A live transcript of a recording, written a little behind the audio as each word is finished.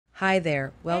Hi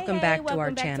there, welcome back to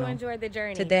our channel. Enjoy the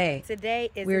Journey. Today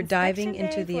we're diving inspection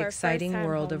into day the for exciting first-time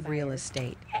world home of real buyers.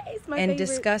 estate Hey, it's my and favorite.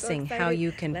 discussing So how excited.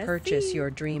 you can Let's purchase see.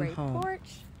 your dream Great home.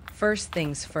 porch. First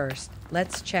things first,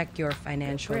 let's check your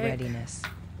financial brick. readiness.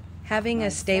 Having a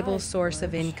Nice stable size source of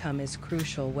porch. income is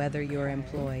crucial whether you're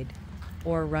employed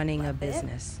or running a Love it.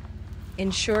 business.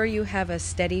 Ensure you have a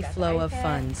steady Got the flow of iPad,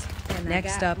 funds. and I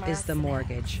Next got up my is the snacks.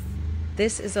 mortgage.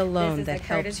 This is a loan This is that a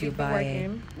helps courtesy you for buy a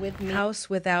working with me. house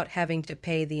without having to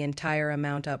pay the entire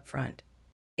amount up front.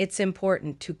 It's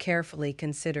important to carefully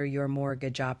consider your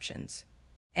mortgage options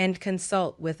and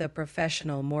consult with a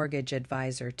professional mortgage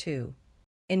advisor too.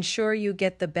 Ensure you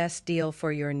get the best deal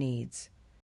for your needs.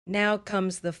 Now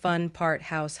comes the fun part: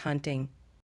 house hunting.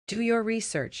 Do your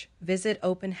research, visit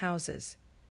open houses,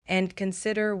 and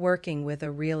consider working with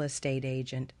a real estate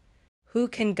agent who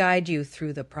can guide you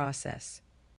through the process.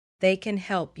 They can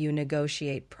help you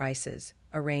negotiate prices,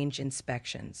 arrange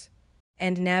inspections,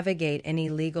 and navigate any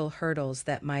legal hurdles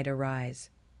that might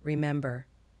arise. Remember,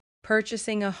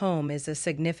 purchasing a home is a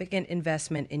significant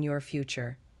investment in your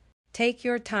future. Take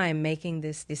your time making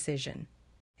this decision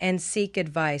and seek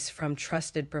advice from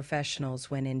trusted professionals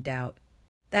when in doubt.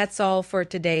 That's all for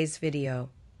today's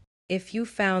video. If you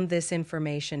found this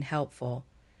information helpful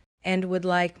and would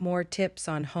like more tips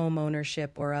on home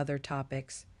ownership or other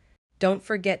topics, don't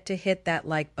forget to hit that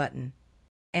like button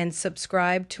and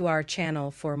subscribe to our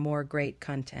channel for more great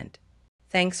content.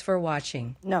 Thanks for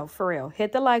watching. No, for real.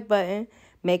 Hit the like button.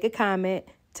 Make a comment.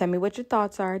 Tell me what your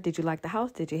thoughts are. Did you like the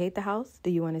house? Did you hate the house? Do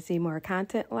you want to see more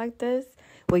content like this?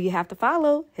 Well, you have to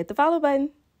follow. Hit the follow button.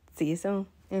 See you soon.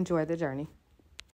 Enjoy the journey.